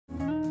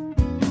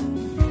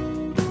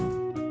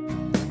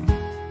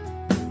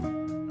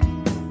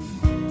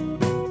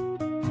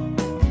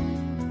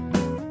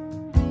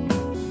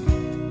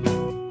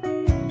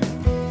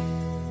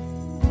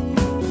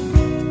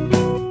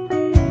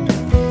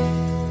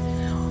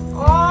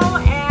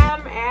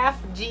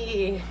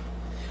Preggy.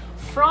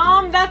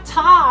 From the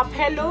top,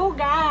 hello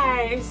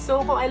guys!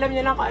 So kung alam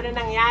niyo lang kung ano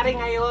nangyari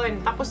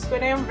ngayon, tapos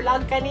ko na yung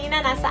vlog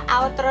kanina, nasa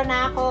outro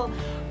na ako.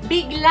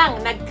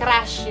 Biglang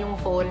nag-crash yung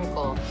phone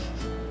ko.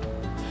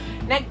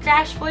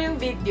 Nag-crash po yung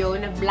video,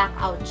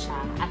 nag-blackout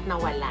siya at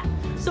nawala.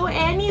 So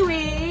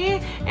anyway,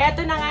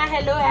 eto na nga,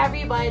 hello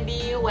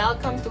everybody!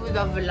 Welcome to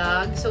the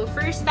vlog. So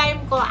first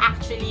time ko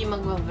actually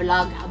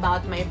mag-vlog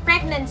about my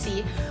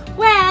pregnancy.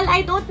 Well,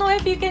 I don't know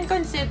if you can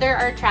consider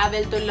our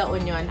travel to La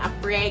Union a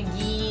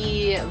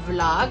Preggy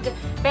vlog.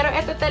 Pero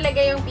ito talaga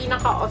yung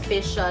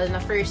pinaka-official na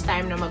first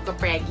time na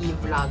magpa-Preggy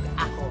vlog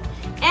ako.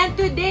 And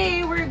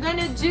today, we're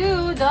gonna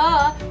do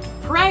the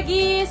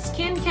Preggy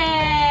skincare.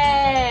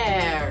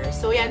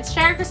 So yan,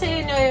 share ko sa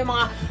inyo yung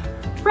mga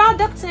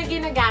products na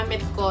ginagamit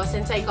ko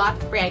since I got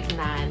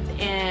pregnant.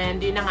 And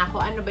yun na nga,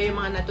 kung ano ba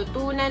yung mga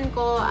natutunan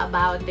ko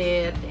about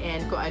it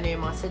and kung ano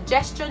yung mga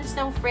suggestions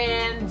ng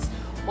friends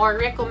or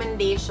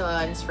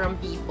recommendations from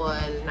people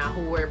na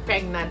who were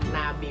pregnant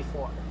na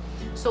before.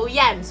 So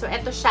yan, so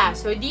eto siya.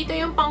 So dito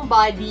yung pang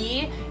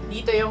body,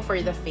 dito yung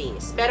for the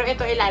face. Pero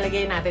ito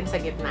ilalagay natin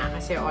sa gitna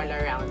kasi all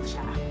around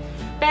siya.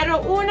 Pero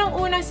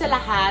unang-unang sa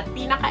lahat,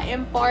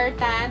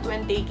 pinaka-important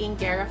when taking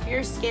care of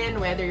your skin,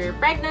 whether you're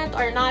pregnant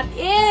or not,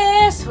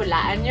 is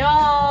hulaan nyo!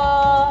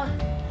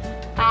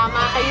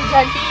 Tama kayo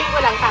dyan. Feeling ko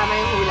lang tama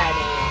yung hula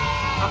ninyo.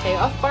 Okay,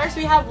 of course,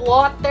 we have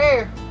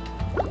water.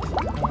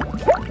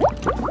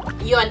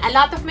 Yun, a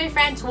lot of my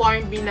friends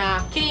warned me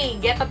na, Kay,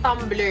 get a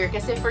tumbler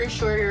kasi for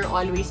sure you'll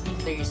always be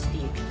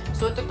thirsty.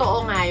 So,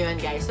 totoo nga yun,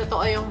 guys.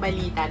 Totoo yung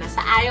balita na sa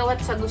ayaw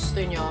at sa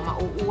gusto nyo,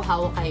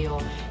 mauuhaw kayo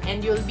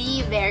and you'll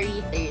be very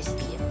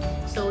thirsty.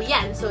 So,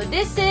 yan. So,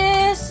 this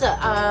is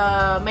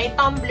my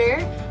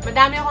tumbler.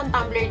 Madami akong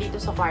tumbler dito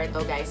sa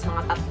kwarto, guys.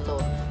 Mga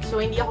 3. So,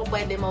 hindi ako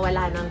pwede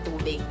mawala ng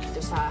tubig dito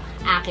sa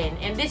akin.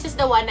 And this is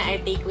the one na I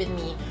take with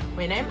me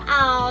when I'm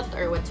out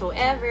or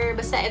whatsoever.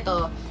 Basta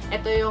ito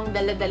yung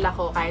dala-dala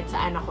ko kahit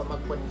saan ako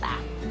magpunta.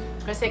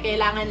 Kasi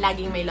kailangan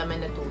laging may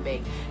laman na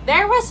tubig.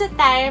 There was a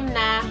time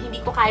na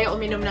hindi ko kaya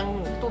uminom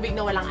ng tubig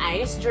na walang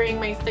ice during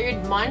my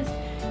 3rd month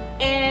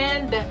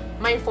and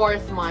my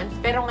 4th month.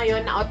 Pero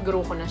ngayon,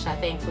 na-outgrow ko na siya,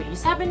 thankfully.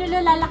 Sabi nila,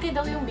 lalaki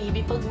daw yung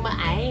baby pag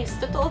ma-ice.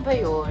 Totoo ba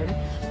yun?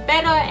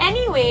 Pero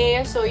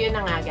anyway, so yun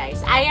na nga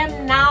guys. I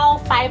am now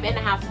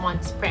 5.5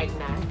 months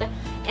pregnant.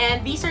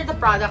 And these are the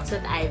products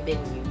that I've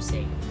been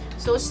using.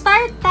 So,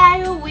 start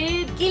tayo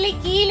with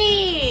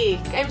kilikili.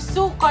 I'm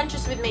so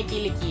conscious with my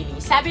kilikili.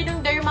 Sabi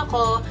ng derma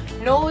ko,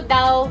 no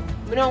daw,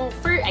 nung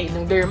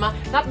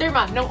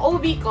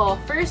OB ko,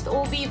 first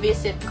OB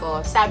visit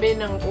ko, sabi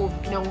ng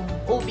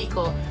OB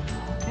ko,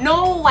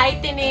 no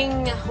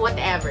whitening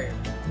whatever.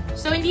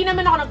 So, hindi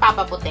naman ako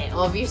nagpapaputi,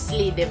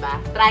 obviously,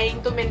 diba? Trying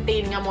to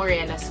maintain nga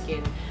morena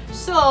skin.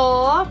 So,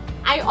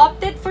 I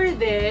opted for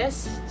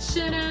this.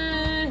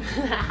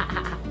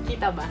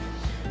 Kita ba?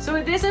 So,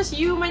 this is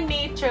Human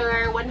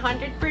Nature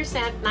 100%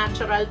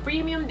 natural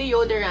premium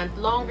deodorant,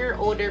 longer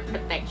odor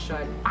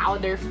protection,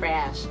 powder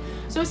fresh.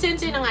 So,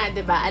 since yun na nga,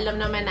 diba,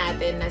 alam naman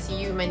natin na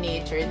si Human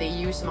Nature, they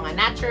use mga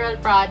natural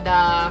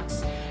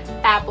products,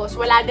 tapos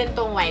wala din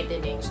tong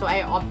whitening. So,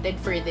 I opted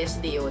for this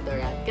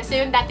deodorant. Kasi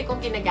yung dati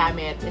kong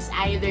ginagamit is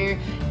either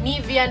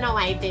Nivea na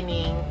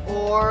whitening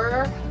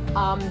or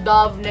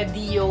Dove na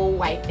Dio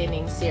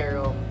whitening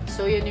serum.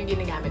 So, yun yung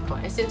ginagamit ko.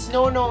 And since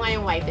no nga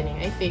yung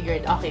whitening, I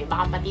figured, okay,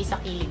 baka pati sa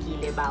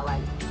kilikili, bawal.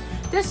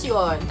 Tapos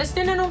yun. Tapos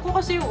tinanong ko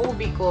kasi yung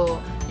ubi ko,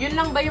 yun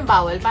lang ba yung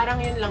bawal? Parang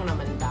yun lang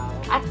naman daw.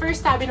 At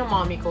first, sabi ng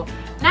mommy ko,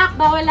 nak,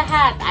 bawal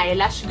lahat.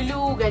 Eyelash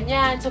glue,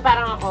 ganyan. So,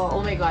 parang ako,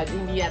 oh my God,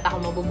 hindi yata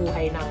ako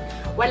mabubuhay ng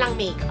walang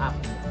makeup.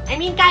 I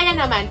mean, kaya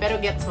naman, pero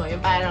gets mo,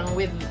 yung parang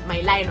with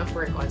my line of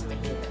work also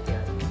mahirap yun.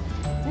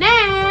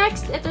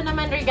 Next, ito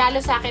naman regalo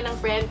sa akin ng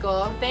friend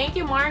ko. Thank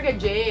you, Marga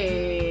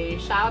J.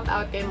 Shout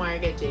out kay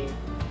Marga J.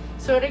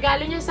 So,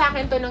 regalo niya sa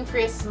akin to ng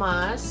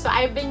Christmas. So,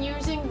 I've been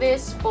using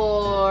this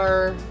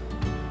for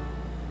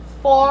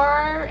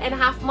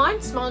 4.5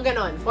 months. Mga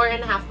ganon.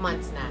 4.5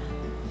 months na.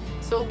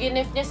 So,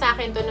 gift niya sa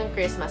akin to ng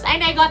Christmas.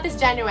 And I got this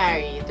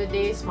January.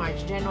 Today is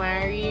March.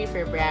 January,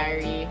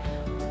 February,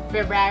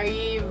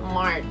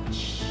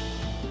 March.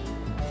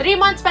 3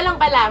 months pa lang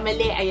pala.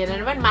 Mali. Ayan na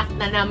naman. Math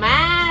na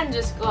naman.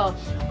 Diyos ko.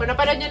 Kung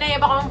napanood nyo na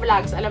yung iba kong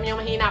vlogs, alam nyo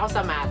mahina ako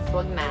sa math.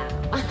 Huwag na.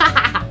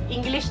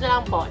 English na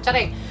lang po.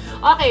 Charing.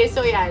 Okay,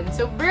 so yan.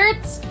 So,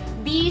 Burt's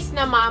Bees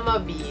na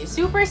Mama Bee.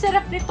 Super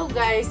sarap nito,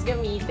 guys,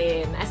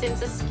 gamitin. As in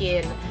sa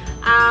skin.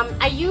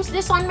 I use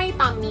this on my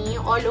tummy,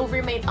 all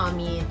over my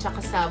tummy,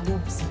 tsaka sa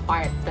boobs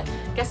part.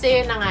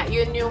 Kasi yun na nga,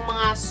 yun yung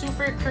mga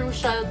super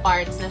crucial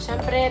parts na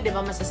syempre, di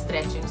ba,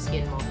 masastretch yung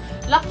skin mo.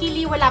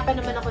 Luckily, wala pa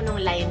naman ako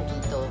nung line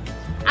dito.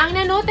 Ang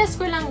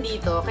na-notice ko lang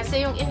dito,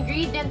 kasi yung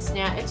ingredients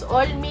niya, it's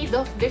all made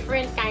of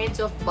different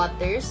kinds of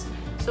butters.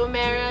 So,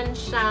 meron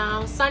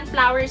siyang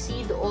sunflower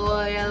seed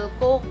oil,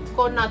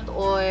 coconut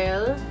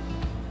oil,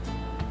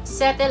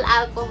 cetyl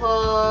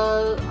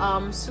alcohol,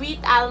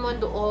 sweet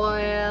almond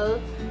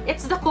oil.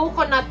 It's the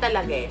coconut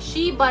talaga eh.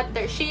 Shea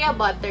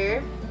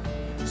butter,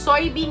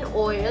 soybean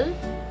oil,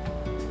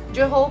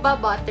 jojoba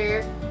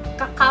butter,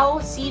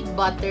 cacao seed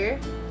butter,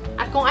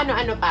 at kung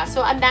ano-ano pa.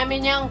 So, ang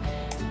dami niyang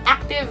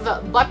active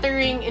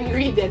buttering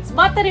ingredients.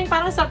 Buttering,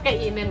 parang sarap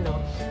kainin, no?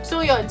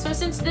 So, yun. So,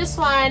 since this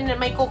one,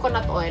 may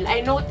coconut oil,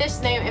 I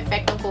noticed na yung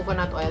effect ng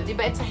coconut oil.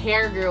 Diba, it's a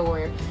hair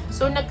grower.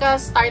 So,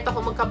 nagka-start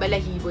ako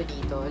magkabalahibo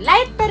dito.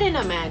 Light pa rin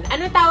naman.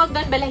 Ano tawag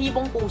doon?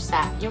 Balahibong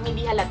pusa. Yung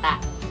hindi halata.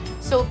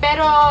 So,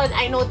 pero,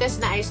 I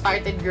noticed na I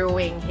started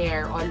growing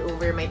hair all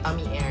over my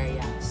tummy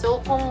area. So,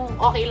 kung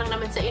okay lang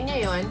naman sa inyo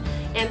yun,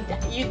 and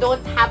you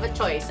don't have a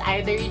choice,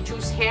 either you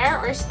choose hair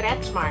or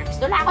stretch marks.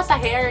 Doon ako sa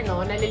hair,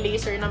 no?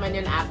 Nalilaser naman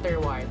yun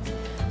afterwards.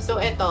 So,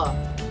 ito.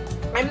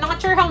 I'm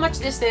not sure how much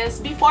this is.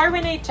 Before,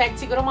 when I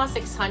checked, siguro mga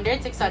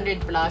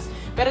 600 plus.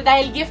 Pero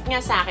dahil gift nga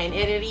sa akin,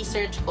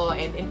 i-research ko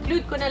and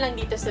include ko na lang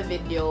dito sa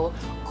video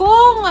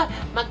kung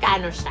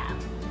magkano siya.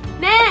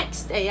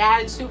 Next!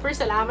 Ayan, super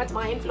salamat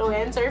mga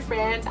influencer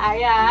friends.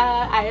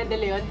 Aya De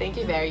Leon, thank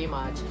you very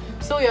much.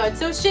 So yun,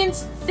 so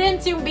since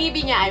yung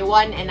baby niya ay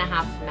 1.5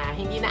 na,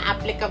 hindi na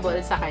applicable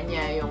sa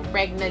kanya yung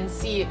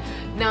pregnancy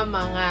na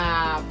mga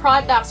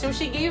products. So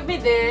she gave me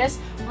this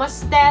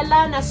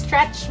Mastella na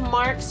Stretch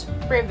Marks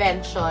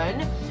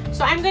Prevention.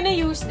 So I'm gonna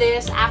use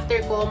this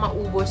after ko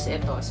maubos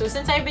ito. So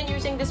since I've been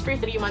using this for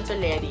 3 months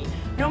already,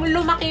 nung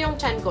lumaki yung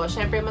chan ko,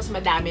 syempre mas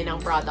madami ng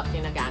product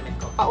yung nagamit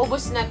ko.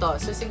 Paubos na to.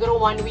 So siguro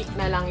 1 week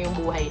na lang yung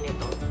buhay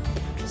nito.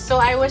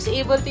 So I was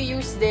able to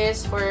use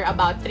this for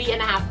about 3.5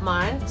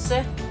 months.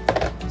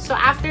 So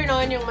after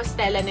nun, yung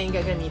Mastella na yung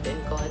gagamitin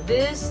ko.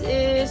 This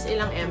is,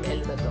 ilang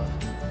ml ba to?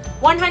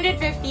 150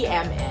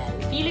 ml.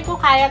 Feeling ko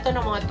kaya to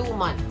ng mga 2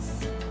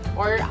 months.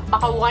 Or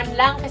baka 1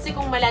 lang kasi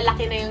kung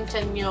malalaki na yung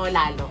chan nyo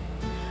lalo.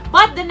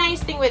 But the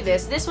nice thing with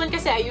this one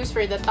kasi I use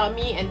for the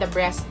tummy and the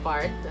breast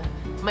part.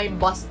 My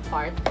bust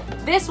part.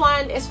 This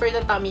one is for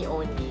the tummy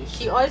only.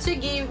 She also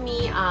gave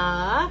me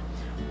a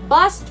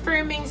bust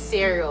firming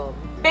serum.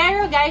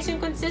 Pero guys, yung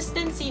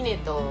consistency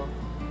nito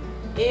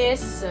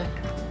is,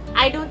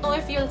 I don't know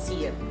if you'll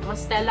see it.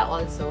 Mastella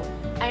also.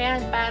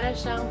 Ayan, para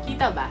siyang,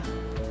 kita ba?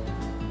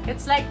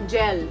 It's like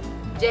gel.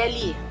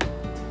 Jelly.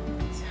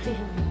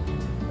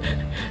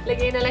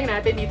 Lagay na lang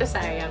natin dito,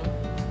 sayang.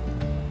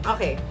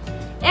 Okay.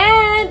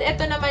 And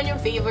ito naman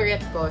yung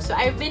favorite ko. So,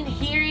 I've been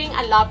hearing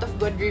a lot of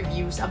good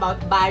reviews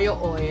about bio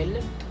oil.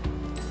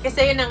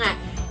 Kasi yun na nga,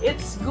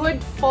 it's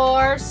good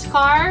for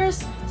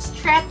scars,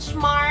 stretch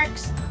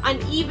marks,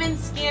 uneven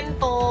skin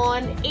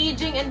tone,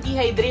 aging and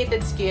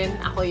dehydrated skin.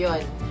 Ako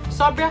yun.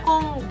 Sobra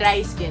kong dry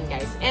skin,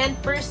 guys. And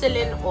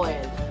porcelain oil.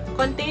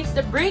 Contains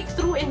the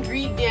breakthrough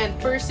ingredient,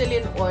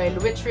 porcelain oil,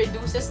 which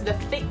reduces the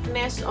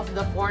thickness of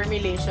the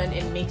formulation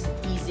and makes it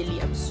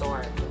easily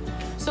absorbed.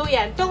 So,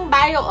 yan. Itong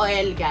bio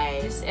oil,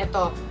 guys.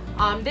 Ito.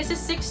 This is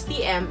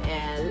 60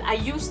 ml.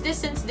 I used this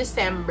since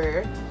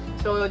December.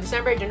 So,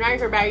 December, January,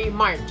 February,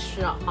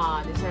 March.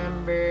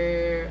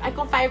 December. Ay,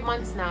 kung 5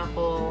 months na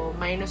ako.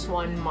 Minus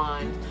 1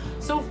 month.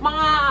 So,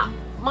 mga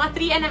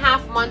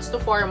 3.5 months to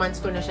 4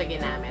 months ko na siya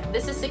ginamit.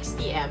 This is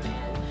 60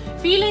 ml.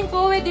 Feeling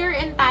ko with your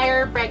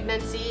entire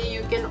pregnancy,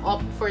 you can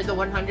opt for the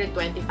 125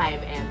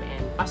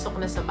 ml.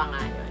 Pasok na sa banga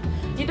yun.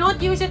 You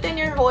don't use it in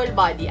your whole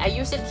body. I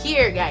use it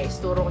here,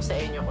 guys. Turo ko sa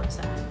inyo kung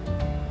saan.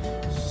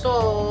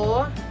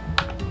 So,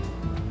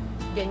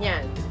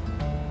 ganyan.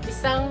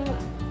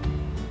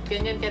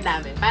 Ganyan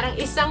kadami. Parang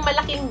isang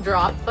malaking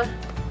drop.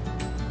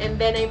 And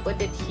then, I put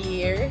it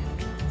here.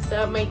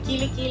 Sa may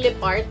kili-kili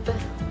part.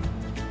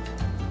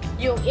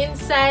 Yung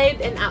inside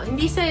and out.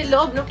 Hindi sa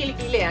loob ng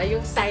kilikili,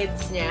 yung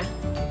sides niya.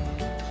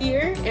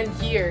 Here and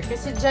here.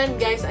 Kasi dyan,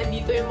 guys,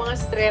 andito yung mga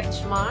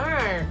stretch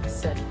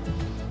marks.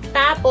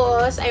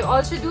 Tapos, I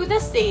also do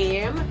the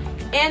same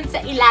and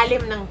sa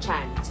ilalim ng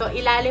chan. So,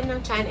 ilalim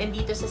ng chan and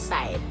dito sa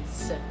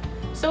sides.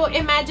 So,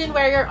 imagine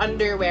where your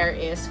underwear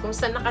is. Kung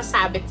saan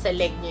nakasabit sa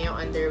leg niyo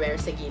yung underwear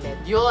sa gilid.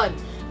 Yun.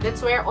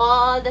 That's where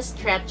all the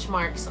stretch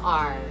marks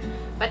are.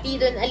 Pati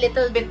dun a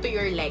little bit to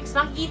your legs.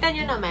 Makikita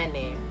nyo naman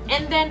eh.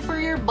 And then,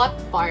 for your butt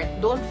part,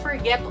 don't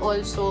forget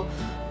also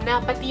na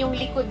pati yung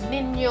likod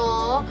ninyo,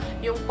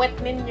 yung puwet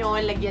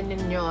ninyo, lagyan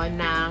ninyo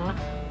ng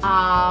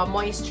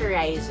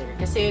moisturizer.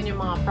 Kasi yun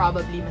yung mga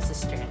probably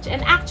mas-stretch.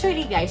 And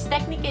actually, guys,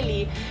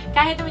 technically,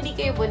 kahit naman hindi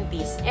kayo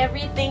buntis,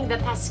 everything that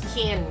has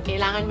skin,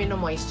 kailangan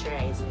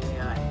mino-moisturize nyo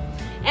yun.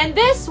 And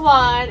this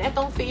one,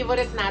 itong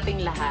favorite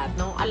nating lahat,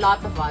 ng a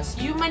lot of us,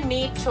 Human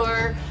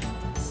Nature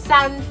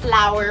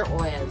Sunflower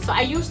Oil. So,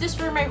 I use this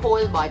for my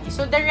whole body.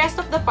 So, the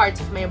rest of the parts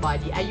of my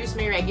body, I use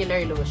my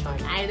regular lotion.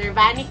 Either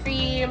Vani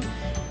Cream,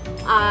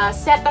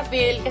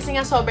 Cetaphil, kasi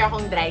nga sobra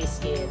akong dry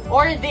skin.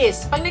 Or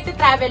this, pag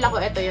nagte-travel ako,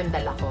 ito yung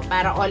dala ko.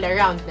 Para all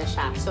around na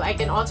siya. So, I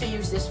can also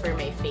use this for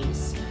my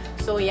face.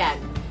 So, yan.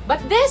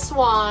 But this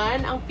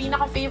one, ang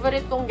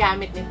pinaka-favorite kong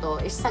gamit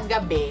nito is sa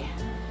gabi.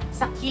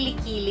 Sa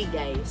kilikili,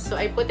 guys. So,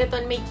 I put it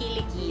on my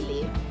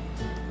kilikili.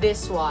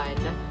 This one.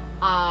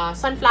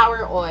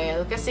 Sunflower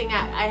oil. Kasi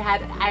nga,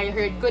 I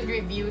heard good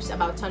reviews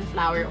about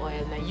sunflower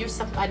oil na use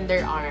sa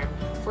underarm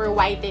for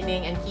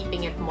whitening and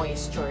keeping it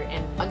moisture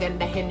and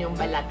pagandahin yung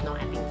balat ng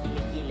ating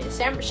kilikili.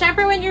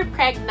 Syempre, when you're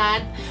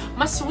pregnant,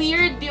 mas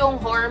weird yung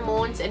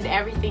hormones and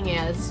everything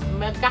else.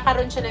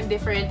 Magkakaroon siya ng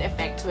different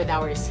effects with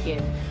our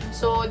skin.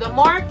 So, the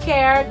more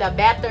care, the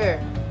better.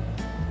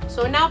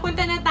 So, now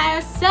punta na tayo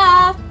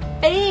sa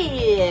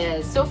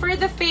face. So, for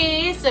the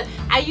face,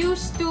 I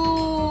used to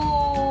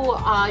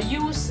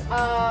use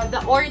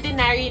the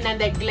ordinary na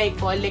the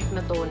glycolic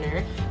na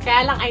toner.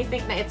 Kaya lang, I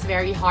think na it's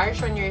very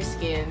harsh on your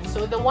skin.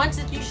 So, the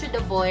ones that you should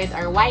avoid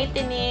are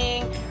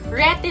whitening,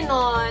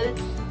 retinol.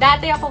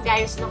 Dati ako,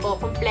 guys,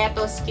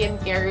 kompleto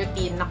skincare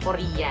routine na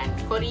Korean.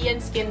 Korean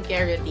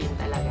skincare routine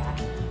talaga.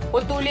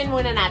 Putulin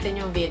muna natin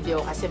yung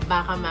video kasi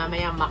baka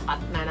mamaya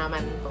makat na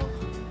naman to.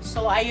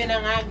 So, ayun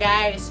na nga,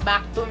 guys.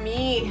 Back to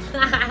me.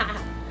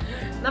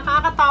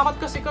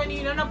 Nakakatakot kasi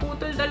kanina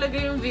naputol talaga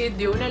yung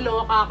video.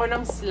 Naloka ako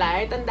ng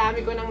slide. Ang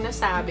dami ko nang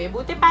nasabi.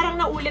 Buti parang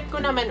naulit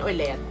ko naman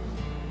ulit.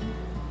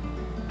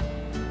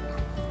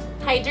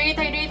 Hydrate,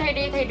 hydrate,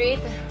 hydrate,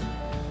 hydrate.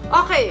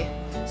 Okay.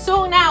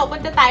 So now,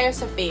 punta tayo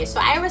sa face. So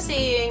I was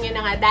saying, yun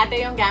na nga,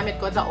 dati yung gamit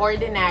ko, the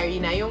ordinary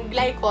na, yung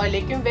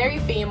glycolic, yung very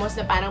famous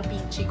na parang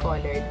peachy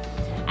colored.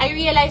 I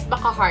realized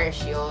baka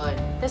harsh yun.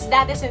 Tapos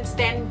dati since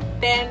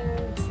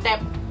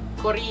 10-step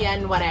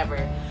Korean, whatever.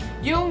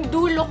 Yung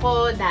dulo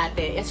ko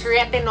dati is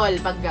retinol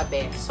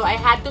paggabi. So, I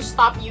had to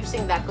stop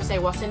using that because I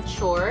wasn't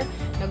sure.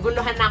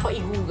 Naguluhan na ako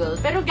i-google.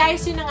 Pero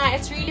guys, yun na nga,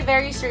 it's really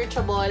very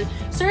searchable.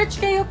 Search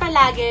kayo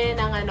palagi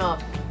ng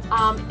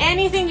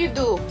anything you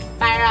do.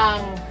 Parang,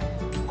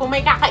 kung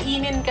may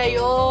kakainin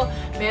kayo,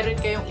 meron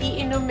kayong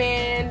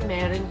iinumin,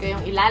 meron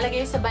kayong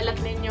ilalagay sa balat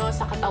ninyo,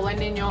 sa katawan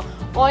ninyo,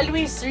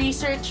 always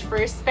research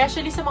first,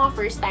 especially sa mga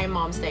first-time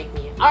moms like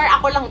me. Or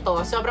ako lang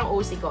to, sobrang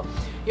OC ko.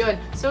 Yun.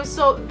 So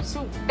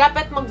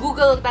dapat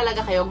mag-Google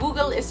talaga kayo.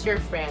 Google is your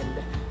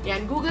friend.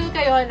 Yan, Google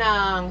kayo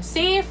ng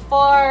safe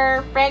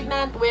for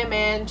pregnant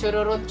women,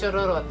 chururut,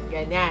 chururut.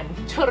 Ganyan.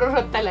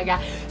 Chururut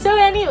talaga. So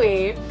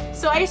anyway,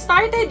 so I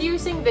started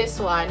using this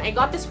one. I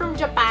got this from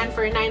Japan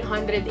for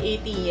 980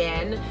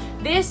 yen.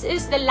 This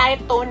is the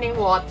light toning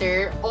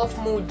water of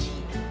Muji.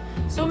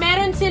 So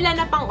meron sila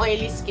na pang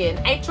oily skin.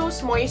 I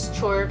chose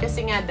moisture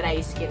kasi nga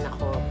dry skin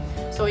ako.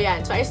 So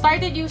yan. So I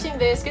started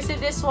using this kasi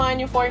this one,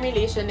 yung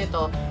formulation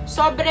nito,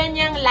 sobrang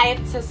niyang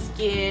light sa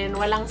skin,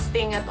 walang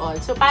sting at all.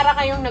 So para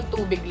kayong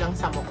nagtubig lang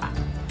sa mukha.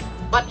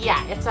 But yeah,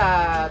 it's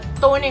a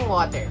toning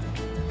water.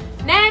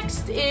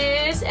 Next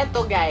is,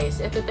 ito guys.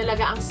 Ito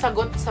talaga ang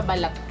sagot sa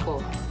balat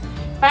ko.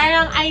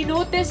 Parang I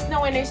noticed na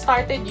when I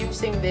started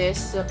using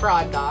this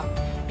product,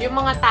 yung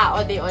mga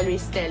tao, they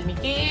always tell me,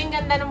 Kay, ang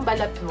ganda ng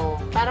balat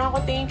mo. Parang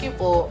ako, thank you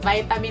po,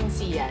 vitamin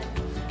C yan.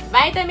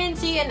 Vitamin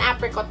C and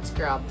apricot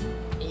scrub.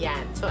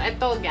 Yan. So,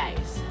 ito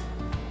guys.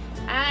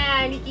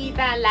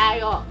 Nikita,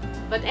 layo.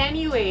 But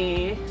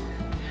anyway,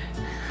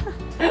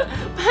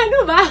 paano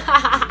ba?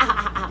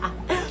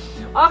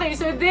 Okay,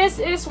 so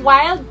this is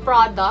Wild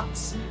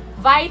Products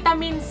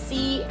Vitamin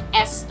C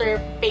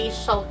Ester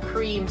Facial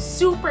Cream.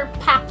 Super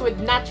packed with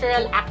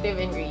natural active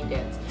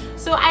ingredients.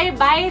 So, I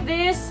buy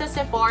this sa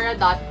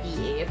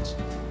Sephora.ph.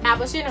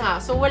 Tapos yun nga,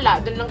 so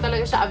wala, dun lang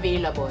talaga siya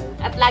available.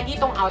 At lagi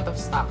itong out of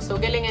stock. So,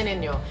 galingan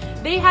ninyo.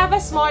 They have a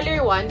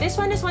smaller one. This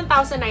one is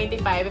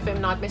 1,095 if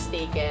I'm not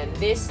mistaken.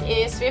 This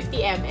is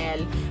 50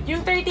 ml.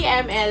 Yung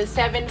 30 ml,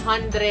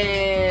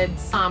 700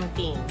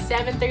 something.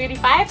 735,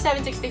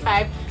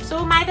 765.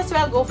 So, might as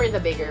well go for the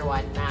bigger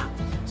one na.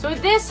 So,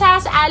 this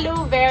has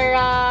aloe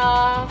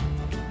vera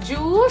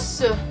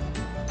juice,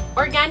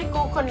 organic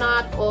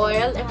coconut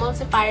oil,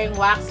 emulsifying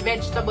wax,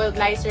 vegetable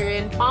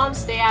glycerin, palm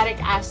stearic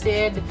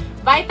acid,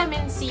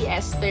 vitamin C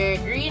ester,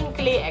 green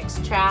clay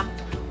extract,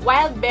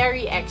 wild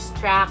berry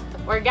extract,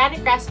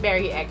 organic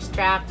raspberry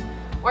extract,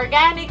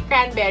 organic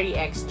cranberry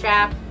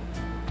extract,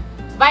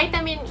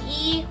 vitamin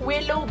E,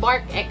 willow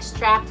bark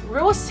extract,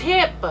 rose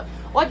hip.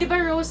 O, di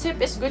ba rose hip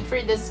is good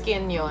for the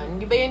skin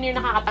yon? Di ba yun yung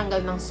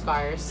nakakatanggal ng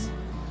scars?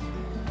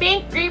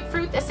 Pink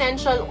grapefruit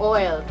essential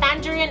oil,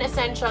 tangerine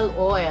essential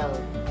oil,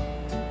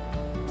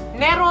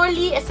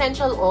 neroli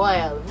essential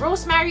oil,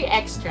 rosemary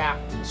extract.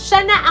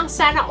 Siya na ang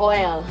sana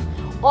oil.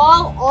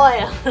 All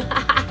oil.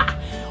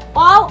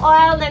 All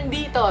oil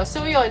nandito.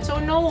 So yun.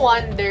 So no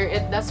wonder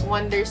it does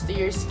wonders to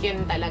your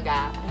skin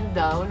talaga.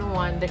 No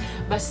wonder.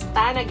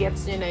 Basta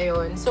na-gets nyo na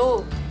yun.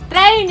 So,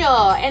 try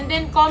nyo. And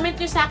then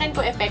comment nyo sa akin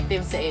kung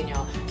effective sa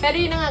inyo. Pero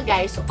yun na nga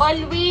guys,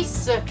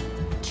 always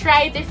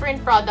try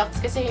different products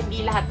kasi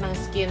hindi lahat ng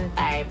skin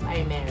type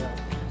ay meron.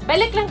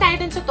 Balik lang tayo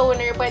dun sa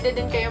toner. Pwede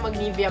din kayo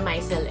mag-Nivea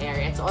Micellar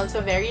Air. It's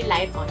also very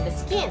light on the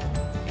skin.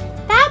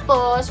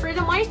 Tapos, for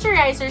the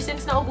moisturizer,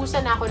 since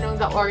naubusan ako ng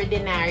the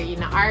ordinary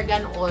na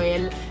argan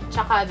oil,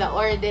 tsaka the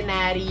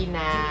ordinary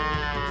na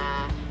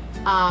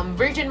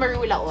virgin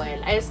marula oil,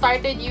 I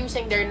started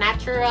using their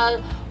natural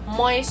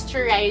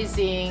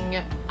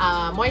moisturizing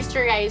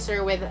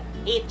moisturizer with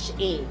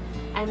HA.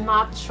 I'm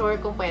not sure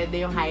kung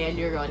pwede yung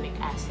hyaluronic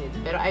acid,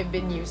 pero I've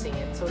been using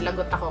it. So,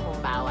 lagot ako kung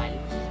bawal.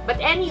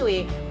 But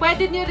anyway,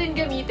 pwede nyo rin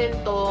gamitin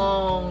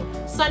tong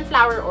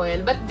sunflower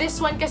oil. But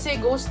this one kasi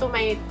goes to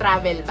my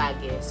travel bag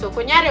eh. So,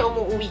 kunyari,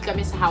 umuwi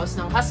kami sa house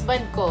ng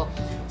husband ko.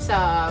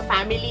 sa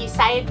family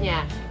side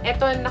niya,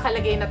 eto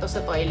nakalagay na to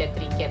sa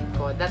toiletry kit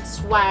ko.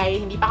 That's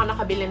why hindi pa ako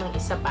nakabili ng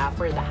isa pa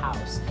for the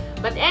house.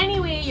 But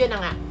anyway, yun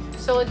na nga.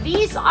 So,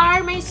 these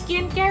are my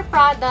skincare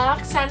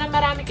products. Sana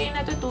marami kayong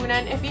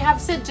natutunan. If you have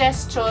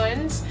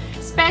suggestions,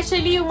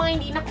 especially yung mga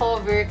hindi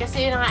na-cover,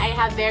 kasi yun nga, I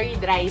have very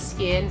dry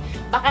skin.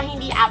 Baka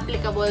hindi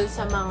applicable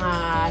sa mga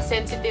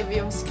sensitive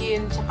yung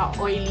skin, tsaka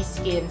oily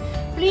skin.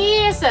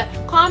 Please,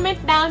 comment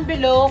down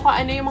below kung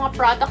ano yung mga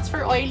products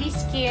for oily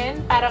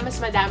skin para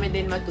mas madami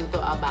din matuto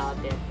about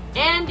it.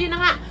 And yun na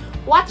nga,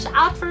 watch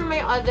out for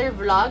my other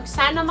vlogs.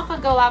 Sana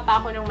makagawa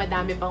pa ako ng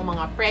madami pang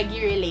mga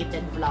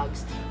Preggy-related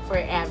vlogs for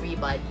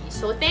everybody.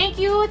 So,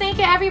 thank you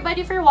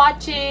everybody for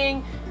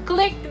watching.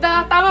 Click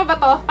the, tama ba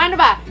to? Paano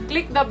ba?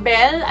 Click the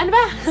bell? Ano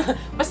ba?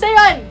 Basta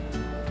yun!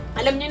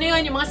 Alam nyo na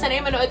yun, yung mga sanay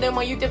manood ng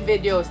mga YouTube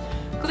videos.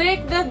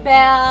 Click the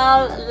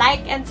bell,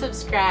 like and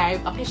subscribe.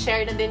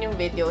 Share na din yung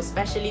video,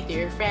 especially to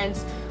your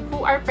friends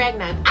who are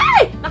pregnant.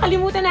 Ay!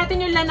 Nakalimutan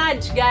natin yung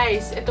Laneige,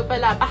 guys. Ito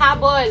pala,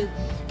 pahabol.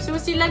 So,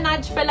 si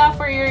Laneige pala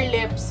for your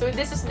lips. So,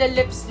 this is the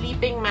lip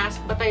sleeping mask,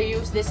 but I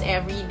use this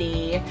every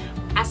day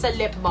as a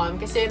lip balm.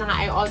 Kasi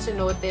I also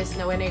noticed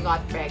na when I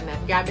got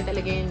pregnant, grabe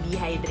talaga yung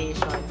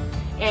dehydration.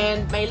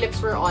 And my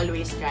lips were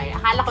always dry.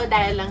 Akala ko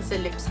dahil lang sa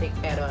lipstick,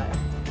 pero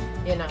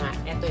yun na nga,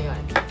 ito yun.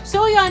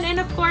 So, yun. And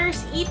of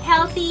course, eat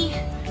healthy.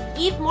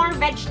 Eat more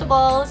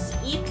vegetables.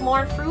 Eat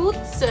more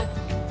fruits.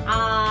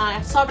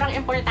 Sobrang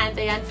importante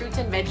yan, fruits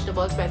and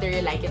vegetables, whether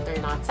you like it or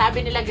not.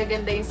 Sabi nila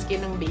gaganda yung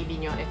skin ng baby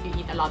nyo if you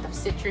eat a lot of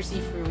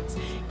citrusy fruits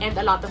and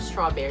a lot of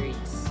strawberries.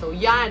 So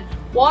yan,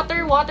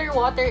 water, water,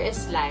 water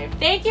is life.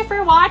 Thank you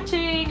for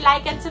watching.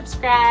 Like and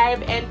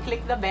subscribe and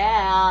click the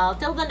bell.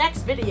 Till the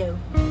next video.